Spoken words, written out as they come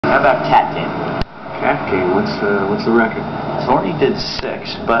How about cat game? Cat game? What's the record? Thorny did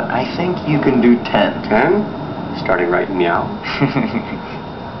 6, but I think you can do 10. 10? Starting right in Meow.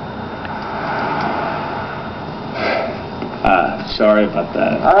 Sorry about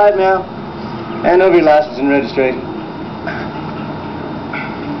that. All right, Meow. Hand over your license and registration.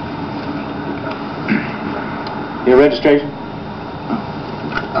 Your registration?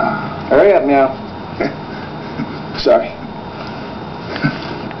 Hurry up, Meow. Sorry.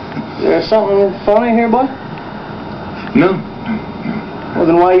 Is there something funny here, boy? No. Well,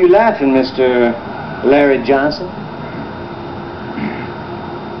 then why are you laughing, Mr. Larry Johnson?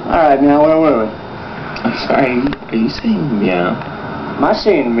 All right, Meow, where were we? I'm sorry, are you saying meow? Am I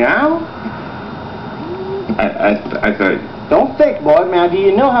saying meow? I thought... Don't think, boy. Meow, do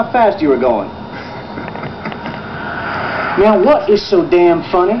you know how fast you were going? Meow, what is so damn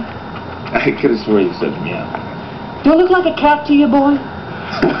funny? I could have sworn you said meow. Do I look like a cat to you, boy?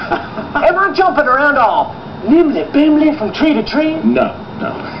 Am I jumping around all nimbly-bimbly from tree to tree? No.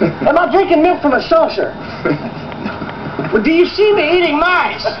 Am I drinking milk from a saucer? Well, do you see me eating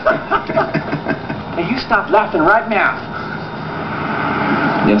mice? Now, you stop laughing right now.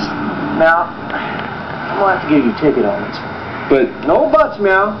 Yes. Now, I'm going to have to give you a ticket on this. But... No buts,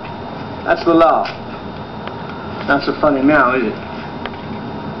 Meow. That's the law. Not so funny, Meow, is it?